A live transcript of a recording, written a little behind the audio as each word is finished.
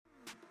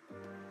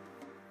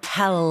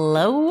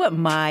Hello,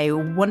 my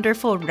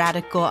wonderful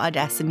Radical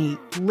Audacity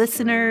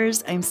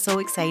listeners. I'm so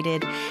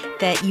excited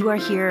that you are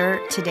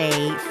here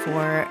today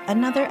for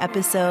another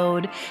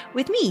episode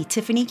with me,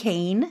 Tiffany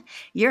Kane,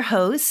 your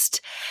host.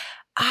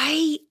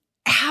 I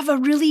have a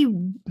really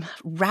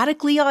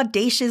radically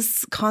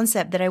audacious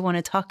concept that I want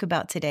to talk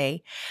about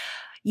today.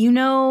 You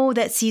know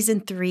that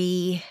season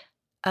 3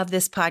 of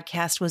this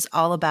podcast was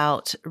all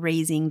about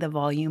raising the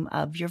volume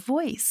of your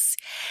voice.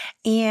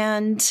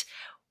 And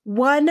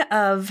one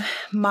of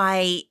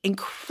my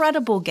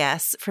incredible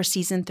guests for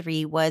season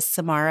 3 was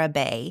Samara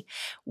Bay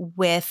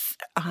with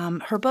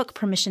her book,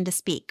 Permission to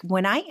Speak.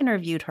 When I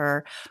interviewed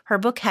her, her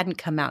book hadn't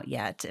come out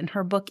yet, and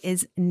her book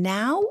is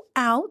now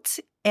out,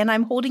 and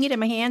I'm holding it in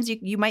my hands.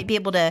 You might be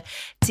able to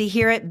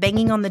hear it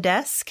banging on the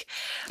desk.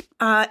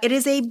 It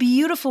is a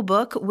beautiful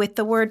book with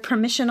the word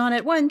permission on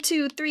it. 1,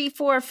 2, 3,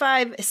 4,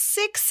 5,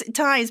 6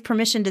 times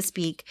permission to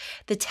speak.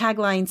 The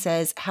tagline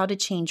says, how to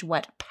change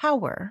what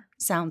power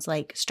sounds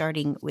like,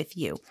 starting with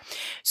you.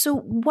 So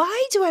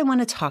why do I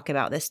want to talk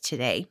about this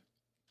today?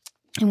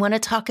 I want to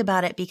talk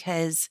about it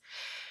because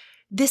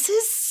this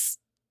is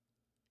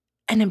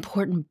an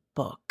important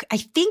book. I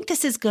think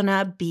this is going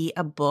to be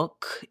a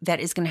book that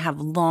is going to have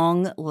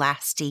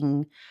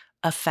long-lasting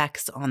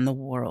effects on the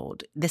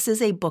world. This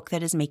is a book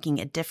that is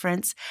making a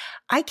difference.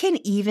 I can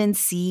even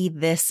see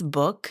this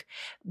book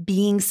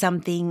being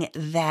something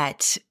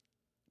that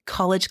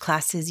college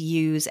classes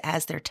use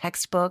as their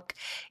textbook.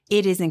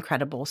 It is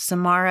incredible.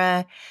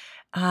 Samara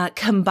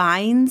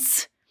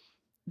combines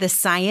the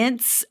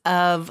science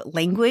of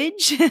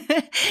language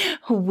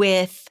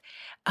with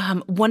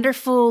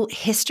wonderful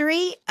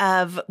history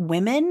of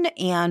women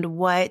and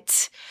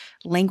what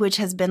language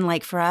has been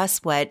like for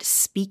us, what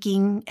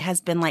speaking has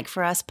been like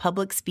for us,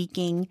 public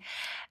speaking,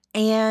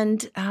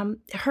 and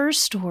her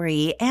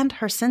story and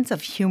her sense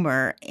of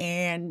humor.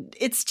 And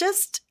it's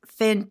just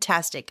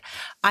fantastic.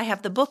 I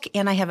have the book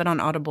and I have it on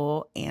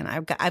Audible, and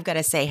I've got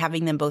to say,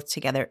 having them both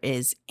together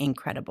is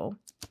incredible.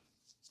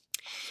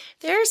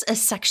 There's a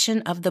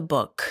section of the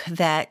book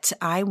that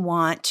I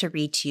want to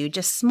read to you,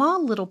 just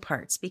small little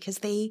parts, because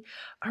they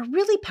are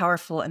really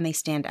powerful and they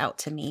stand out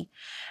to me.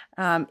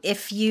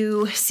 If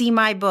you see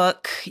my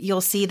book,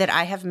 you'll see that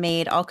I have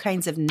made all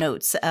kinds of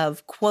notes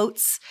of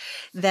quotes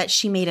that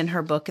she made in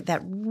her book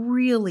that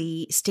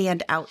really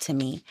stand out to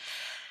me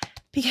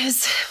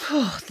because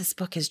this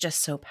book is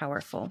just so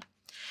powerful.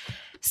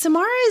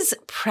 Samara's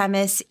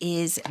premise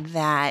is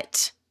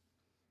that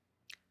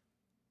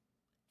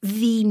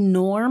the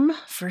norm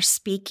for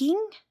speaking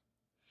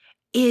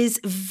is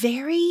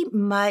very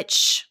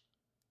much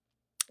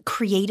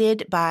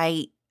created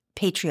by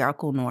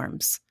patriarchal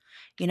norms.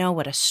 You know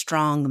what a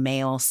strong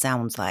male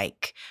sounds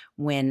like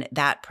when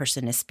that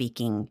person is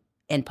speaking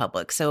in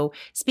public. So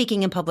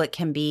speaking in public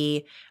can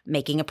be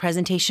making a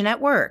presentation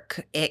at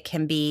work. It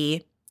can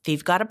be if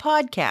you've got a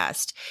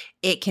podcast.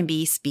 It can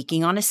be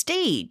speaking on a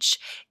stage.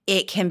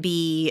 It can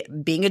be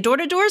being a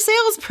door-to-door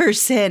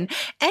salesperson.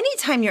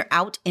 Anytime you're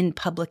out in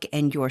public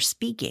and you're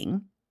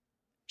speaking,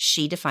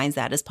 she defines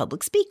that as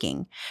public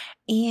speaking.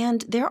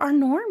 And there are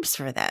norms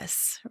for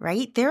this,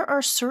 right? There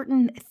are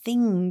certain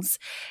things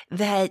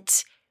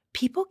that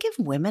people give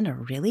women a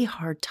really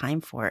hard time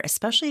for,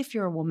 especially if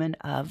you're a woman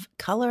of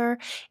color,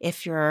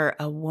 if you're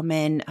a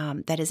woman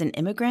that is an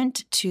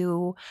immigrant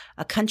to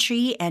a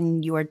country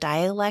and your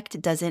dialect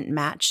doesn't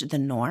match the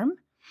norm.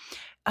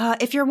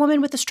 If you're a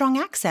woman with a strong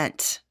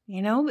accent,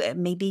 you know,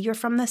 maybe you're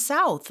from the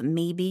South,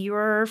 maybe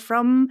you're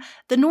from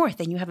the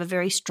North and you have a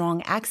very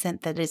strong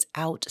accent that is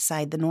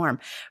outside the norm.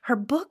 Her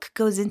book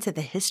goes into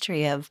the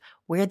history of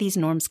where these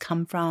norms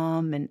come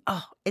from. And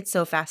it's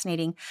so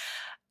fascinating.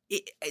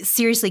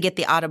 Seriously, get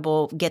the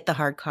Audible, get the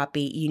hard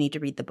copy. You need to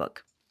read the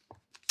book.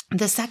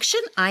 The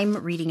section I'm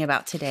reading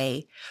about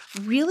today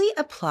really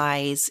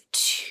applies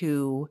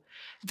to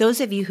those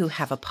of you who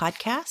have a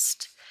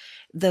podcast,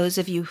 those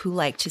of you who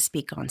like to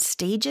speak on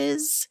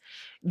stages,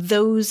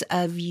 those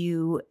of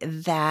you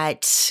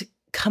that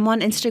come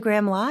on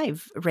Instagram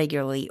Live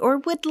regularly or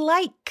would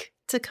like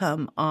to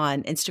come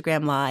on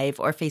Instagram Live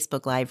or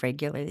Facebook Live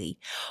regularly,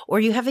 or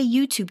you have a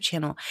YouTube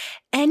channel.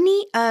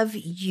 Any of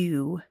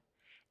you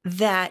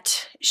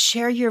that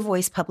share your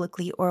voice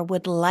publicly or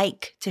would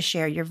like to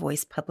share your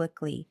voice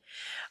publicly,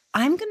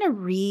 I'm going to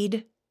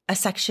read a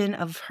section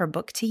of her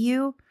book to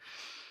you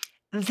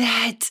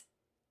that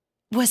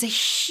was a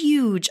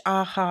huge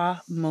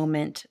aha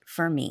moment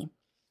for me.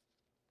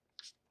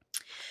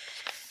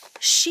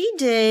 She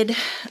did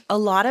a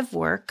lot of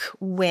work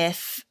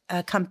with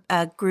a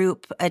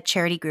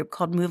charity group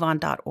called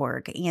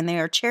MoveOn.org. And they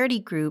are a charity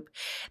group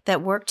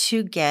that work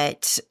to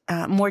get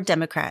more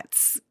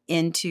Democrats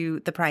into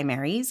the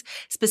primaries,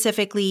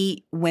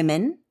 specifically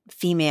women,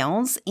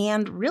 females,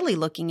 and really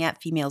looking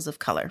at females of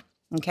color,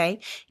 okay?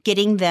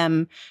 Getting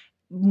them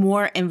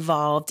more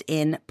involved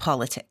in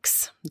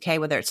politics, okay,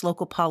 whether it's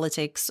local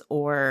politics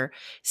or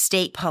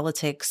state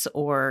politics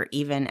or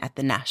even at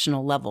the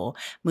national level.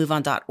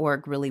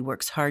 MoveOn.org really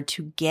works hard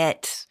to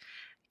get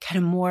kind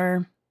of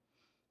more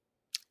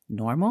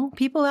normal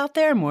people out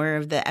there, more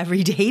of the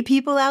everyday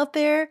people out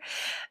there.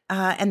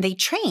 And they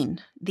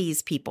train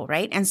these people,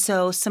 right? And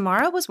so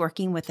Samara was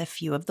working with a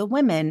few of the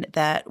women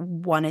that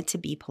wanted to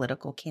be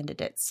political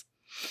candidates.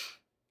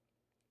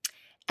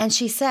 And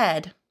she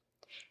said,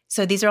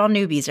 so these are all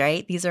newbies,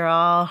 right? These are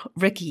all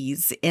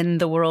rookies in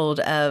the world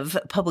of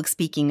public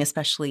speaking,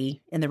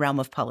 especially in the realm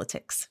of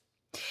politics.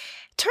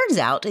 Turns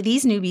out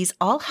these newbies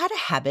all had a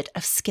habit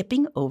of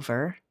skipping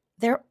over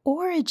their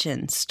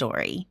origin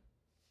story.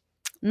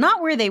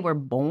 Not where they were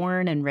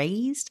born and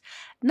raised,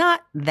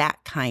 not that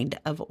kind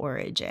of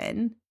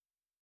origin.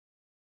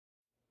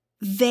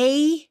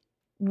 They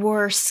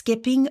were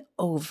skipping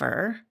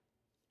over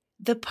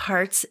the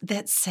parts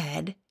that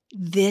said,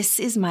 this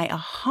is my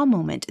aha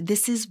moment.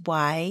 This is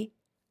why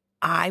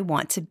I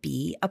want to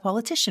be a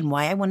politician,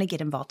 why I want to get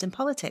involved in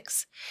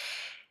politics.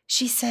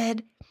 She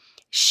said,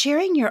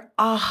 sharing your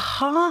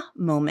aha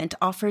moment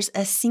offers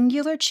a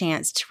singular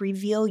chance to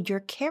reveal your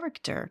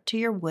character to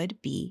your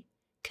would-be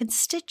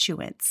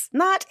constituents.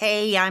 Not,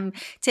 hey, I'm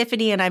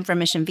Tiffany and I'm from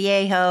Mission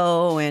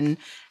Viejo and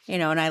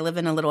I live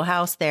in a little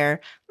house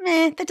there.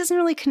 That doesn't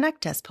really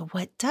connect us. But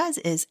what does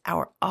is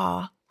our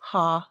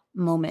aha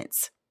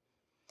moments.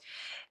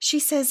 She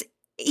says,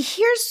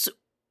 here's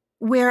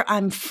where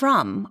I'm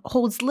from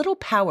holds little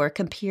power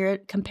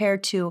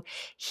compared to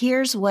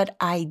here's what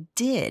I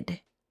did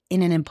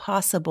in an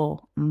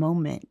impossible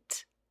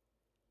moment.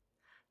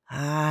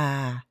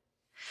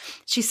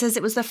 She says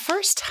it was the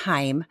first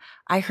time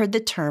I heard the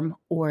term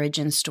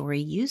origin story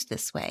used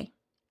this way.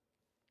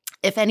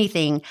 If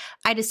anything,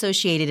 I'd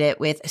associated it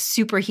with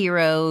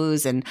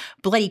superheroes and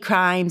bloody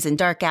crimes and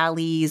dark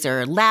alleys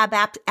or lab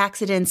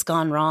accidents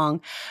gone wrong.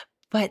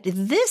 But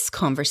this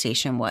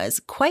conversation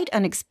was, quite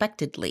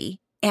unexpectedly,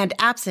 and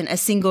absent a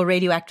single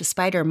radioactive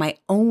spider, my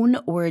own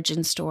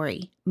origin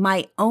story,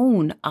 my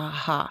own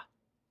aha.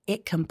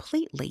 It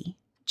completely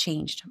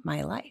changed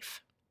my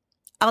life.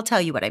 I'll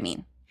tell you what I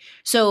mean.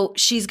 So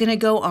she's going to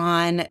go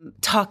on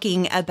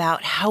talking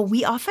about how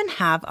we often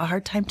have a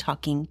hard time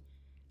talking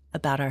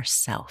about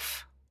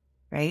ourselves,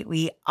 right?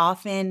 We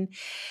often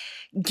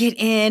get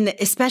in,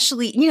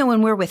 especially,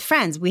 when we're with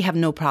friends, we have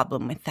no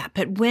problem with that.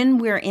 But when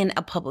we're in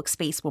a public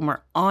space, when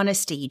we're on a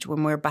stage,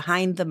 when we're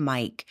behind the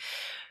mic,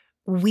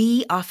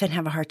 we often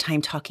have a hard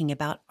time talking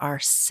about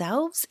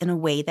ourselves in a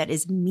way that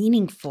is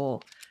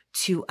meaningful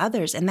to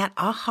others. And that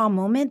aha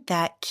moment,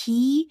 that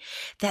key,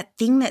 that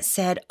thing that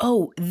said,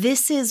 oh,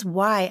 this is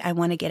why I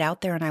want to get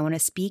out there and I want to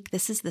speak.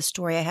 This is the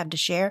story I have to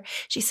share.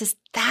 She says,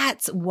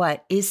 that's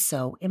what is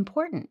so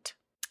important.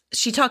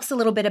 She talks a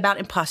little bit about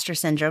imposter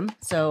syndrome.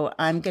 So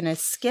I'm going to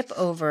skip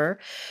over.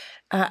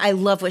 I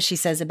love what she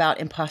says about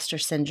imposter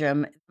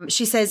syndrome.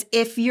 She says,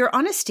 if you're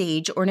on a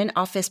stage or in an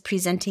office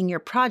presenting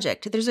your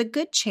project, there's a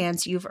good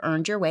chance you've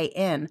earned your way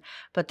in,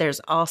 but there's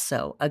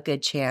also a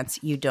good chance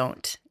you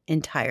don't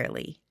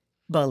entirely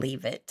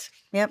believe it.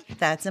 Yep,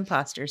 that's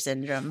imposter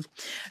syndrome,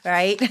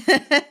 right?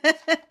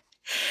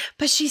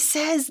 But she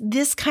says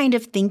this kind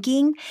of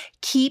thinking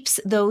keeps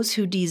those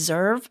who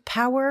deserve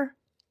power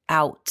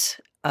out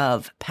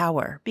of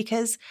power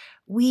because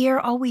we are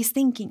always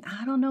thinking,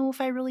 I don't know if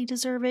I really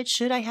deserve it.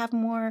 Should I have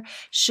more?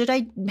 Should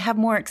I have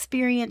more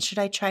experience? Should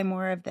I try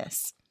more of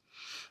this?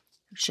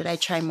 Should I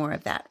try more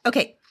of that?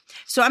 Okay,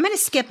 so I'm going to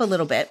skip a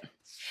little bit.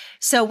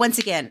 So once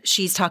again,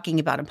 she's talking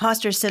about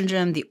imposter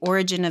syndrome, the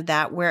origin of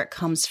that, where it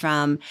comes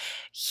from,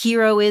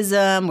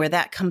 heroism, where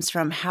that comes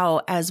from,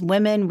 how as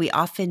women, we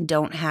often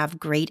don't have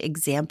great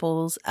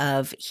examples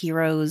of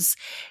heroes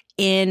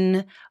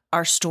in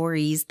our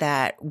stories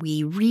that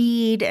we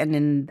read and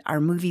in our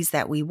movies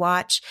that we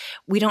watch.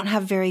 We don't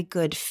have very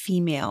good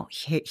female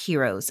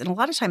heroes. And a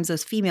lot of times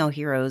those female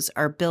heroes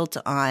are built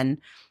on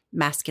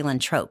masculine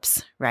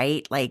tropes,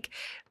 right? Like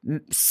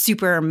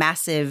super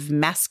massive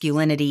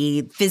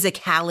masculinity,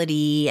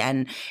 physicality,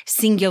 and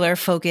singular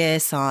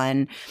focus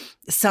on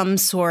some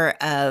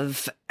sort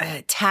of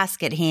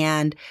task at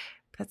hand.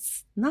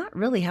 That's not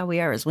really how we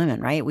are as women,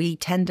 right? We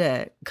tend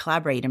to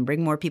collaborate and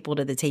bring more people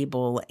to the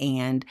table.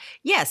 And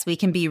yes, we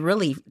can be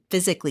really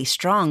physically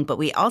strong, but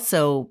we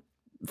also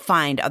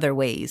find other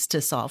ways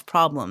to solve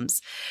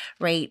problems,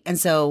 right? And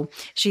so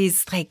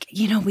she's like,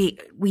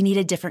 we need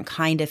a different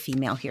kind of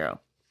female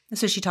hero.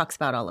 So she talks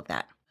about all of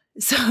that.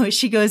 So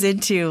she goes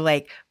into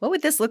like, what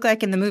would this look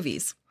like in the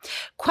movies?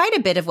 Quite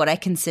a bit of what I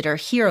consider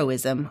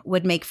heroism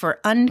would make for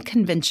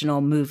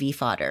unconventional movie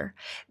fodder,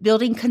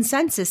 building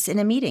consensus in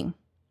a meeting,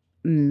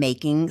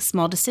 making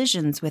small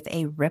decisions with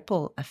a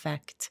ripple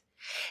effect,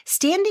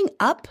 standing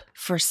up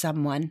for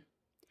someone,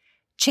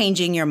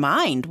 changing your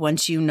mind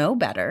once you know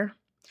better,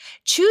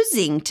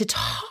 choosing to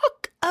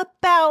talk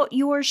about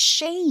your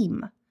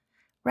shame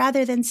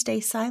rather than stay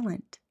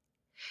silent,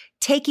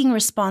 taking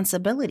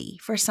responsibility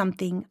for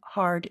something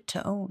hard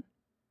to own.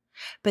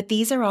 But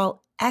these are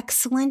all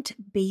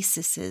excellent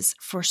bases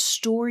for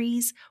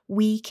stories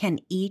we can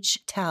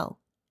each tell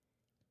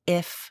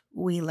if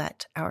we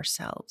let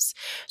ourselves.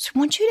 So I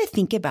want you to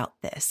think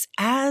about this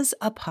as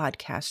a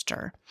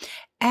podcaster,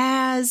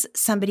 as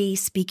somebody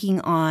speaking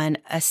on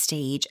a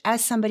stage,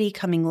 as somebody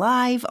coming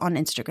live on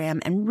Instagram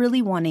and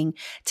really wanting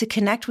to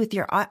connect with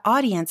your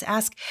audience.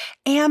 Ask,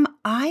 am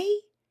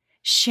I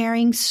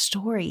sharing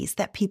stories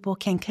that people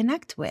can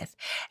connect with?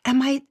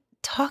 Am I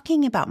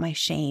talking about my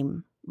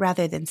shame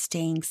rather than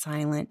staying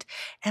silent?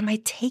 Am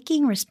I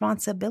taking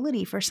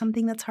responsibility for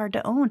something that's hard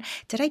to own?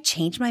 Did I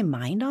change my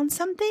mind on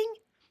something?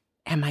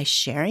 Am I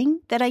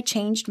sharing that I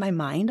changed my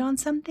mind on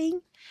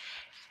something?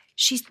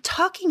 She's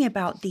talking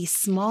about these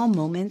small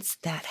moments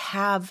that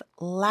have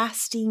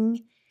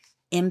lasting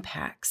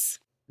impacts.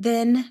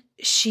 Then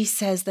she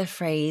says the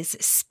phrase,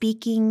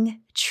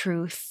 speaking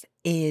truth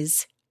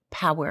is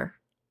power.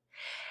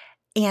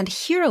 And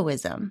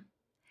heroism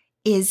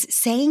is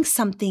saying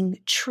something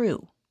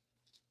true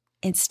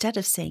instead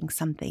of saying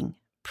something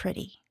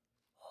pretty.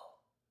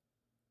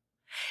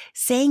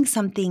 Saying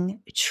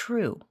something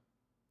true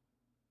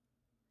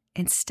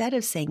instead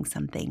of saying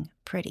something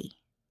pretty.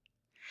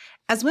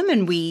 As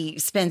women, we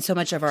spend so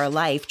much of our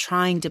life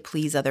trying to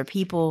please other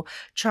people,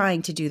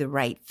 trying to do the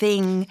right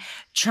thing,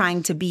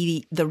 trying to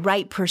be the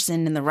right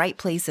person in the right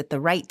place at the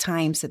right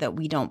time so that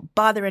we don't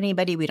bother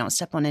anybody, we don't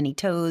step on any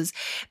toes.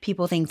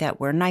 People think that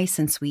we're nice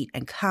and sweet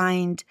and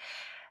kind,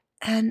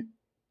 and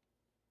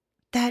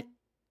that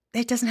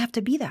it doesn't have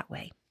to be that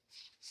way.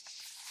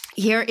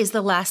 Here is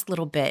the last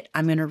little bit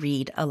I'm going to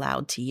read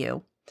aloud to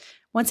you.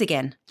 Once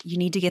again, you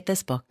need to get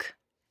this book.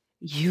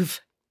 You've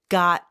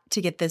got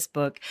to get this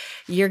book.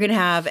 You're going to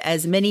have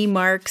as many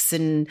marks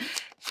and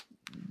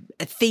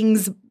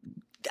things.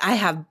 I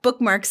have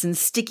bookmarks and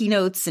sticky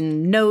notes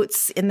and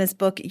notes in this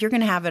book. You're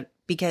going to have it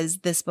because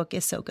this book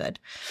is so good.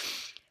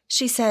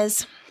 She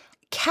says,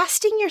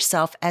 casting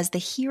yourself as the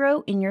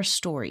hero in your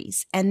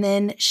stories and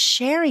then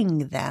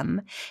sharing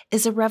them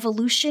is a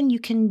revolution you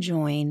can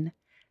join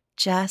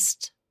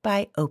just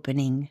by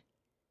opening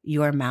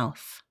your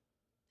mouth.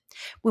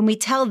 When we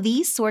tell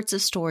these sorts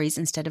of stories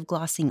instead of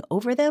glossing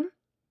over them,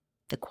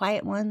 the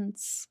quiet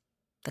ones,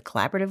 the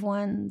collaborative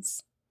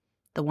ones,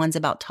 the ones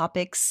about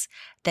topics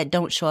that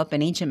don't show up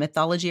in ancient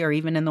mythology or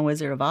even in The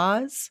Wizard of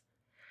Oz,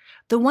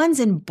 the ones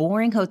in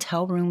boring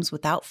hotel rooms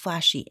without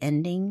flashy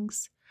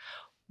endings,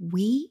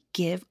 we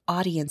give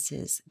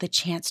audiences the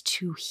chance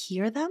to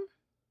hear them,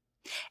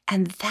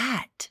 and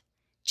that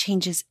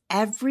changes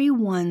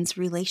everyone's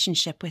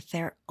relationship with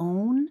their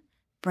own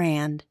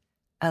brand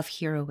of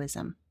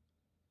heroism.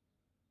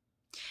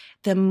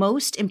 The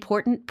most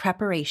important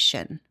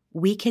preparation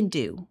we can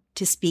do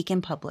to speak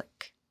in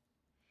public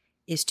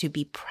is to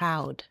be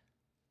proud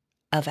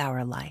of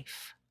our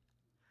life.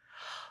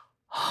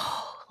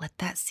 Oh, let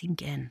that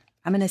sink in.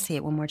 I'm going to say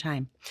it one more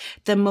time.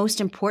 The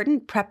most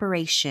important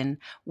preparation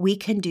we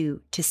can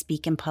do to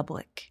speak in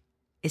public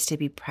is to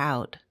be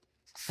proud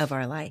of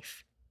our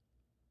life.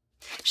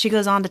 She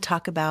goes on to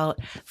talk about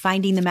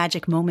finding the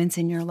magic moments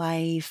in your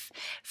life,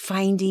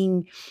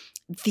 finding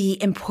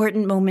the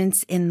important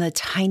moments in the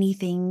tiny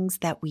things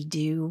that we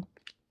do,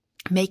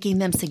 making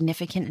them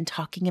significant and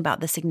talking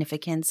about the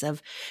significance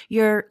of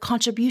your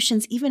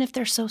contributions, even if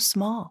they're so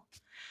small.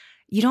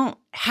 You don't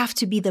have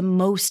to be the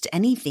most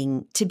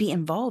anything to be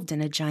involved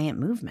in a giant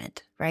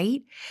movement,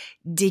 right?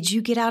 Did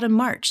you get out and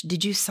march?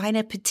 Did you sign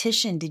a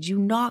petition? Did you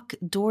knock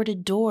door to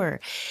door?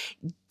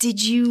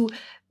 Did you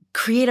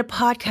create a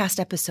podcast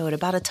episode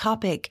about a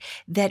topic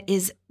that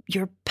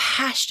you're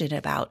passionate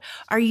about?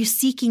 Are you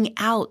seeking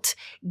out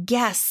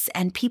guests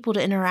and people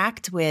to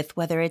interact with,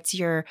 whether it's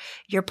your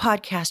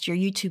podcast, your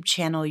YouTube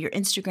channel, your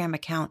Instagram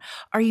account?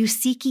 Are you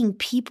seeking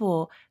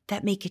people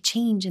that make a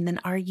change? And then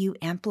are you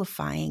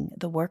amplifying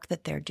the work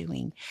that they're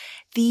doing?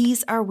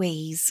 These are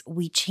ways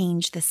we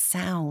change the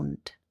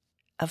sound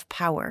of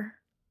power.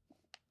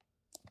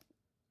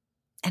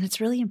 And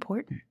it's really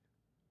important.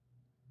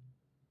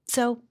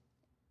 So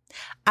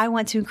I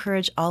want to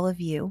encourage all of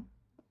you,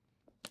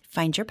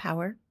 find your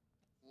power,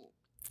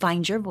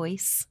 find your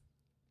voice,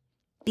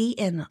 be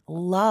in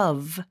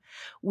love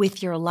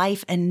with your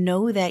life, and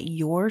know that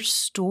your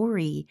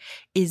story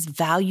is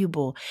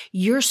valuable.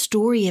 Your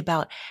story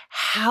about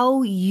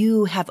how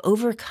you have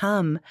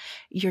overcome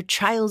your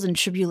trials and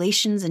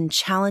tribulations and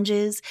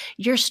challenges,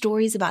 your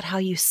stories about how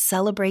you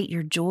celebrate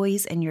your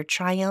joys and your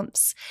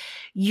triumphs.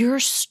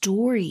 Your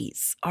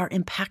stories are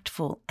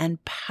impactful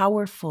and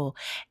powerful,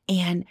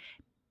 and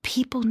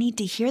people need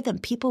to hear them.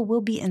 People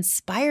will be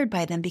inspired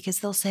by them because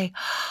they'll say,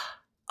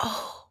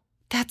 oh,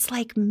 that's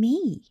like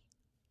me.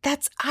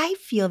 I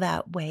feel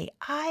that way.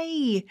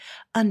 I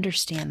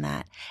understand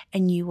that.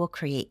 And you will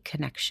create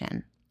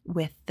connection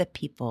with the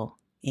people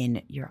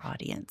in your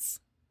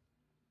audience.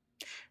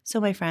 So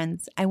my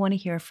friends, I want to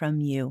hear from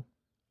you.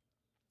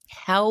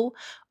 How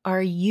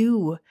are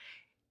you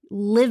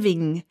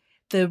living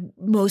the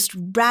most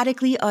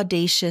radically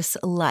audacious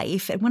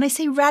life? And when I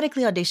say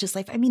radically audacious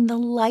life, I mean the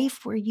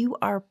life where you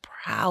are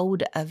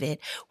proud of it,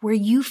 where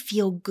you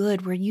feel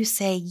good, where you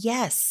say,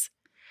 yes,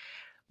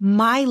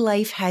 my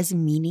life has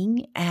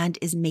meaning and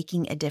is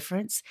making a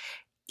difference,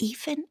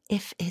 even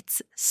if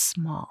it's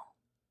small,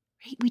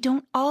 right? We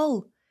don't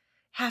all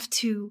have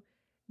to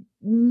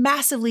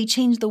massively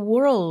change the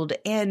world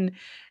and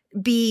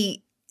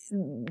be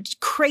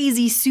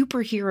crazy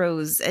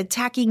superheroes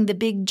attacking the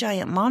big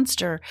giant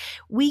monster.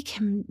 We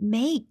can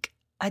make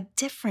a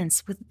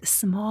difference with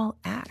small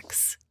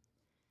acts.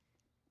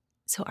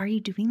 So are you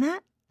doing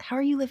that? How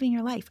are you living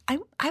your life? I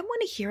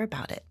want to hear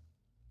about it.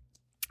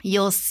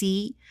 You'll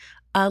see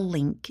a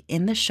link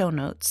in the show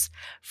notes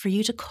for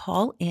you to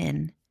call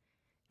in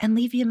and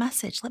leave you a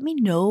message. Let me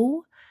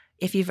know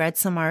if you've read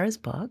Samara's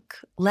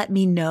book. Let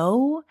me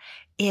know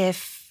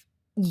if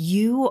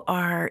you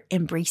are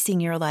embracing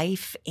your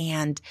life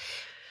and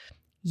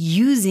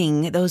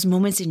using those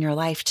moments in your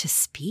life to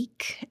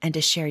speak and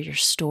to share your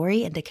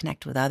story and to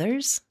connect with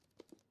others.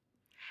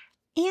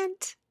 And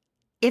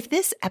if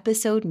this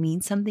episode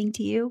means something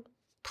to you,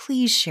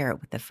 please share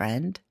it with a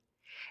friend.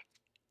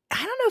 I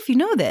don't know if you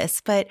know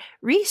this, but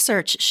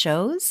research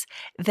shows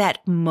that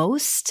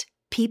most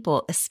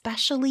people,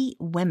 especially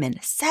women,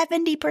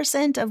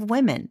 70% of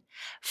women,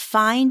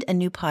 find a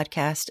new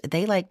podcast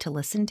they like to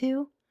listen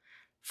to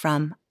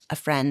from a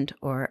friend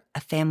or a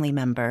family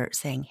member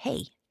saying,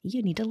 hey,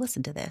 you need to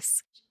listen to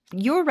this.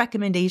 Your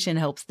recommendation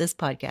helps this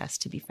podcast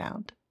to be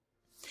found.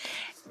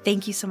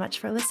 Thank you so much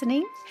for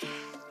listening.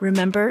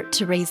 Remember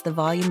to raise the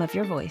volume of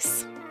your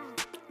voice.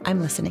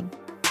 I'm listening.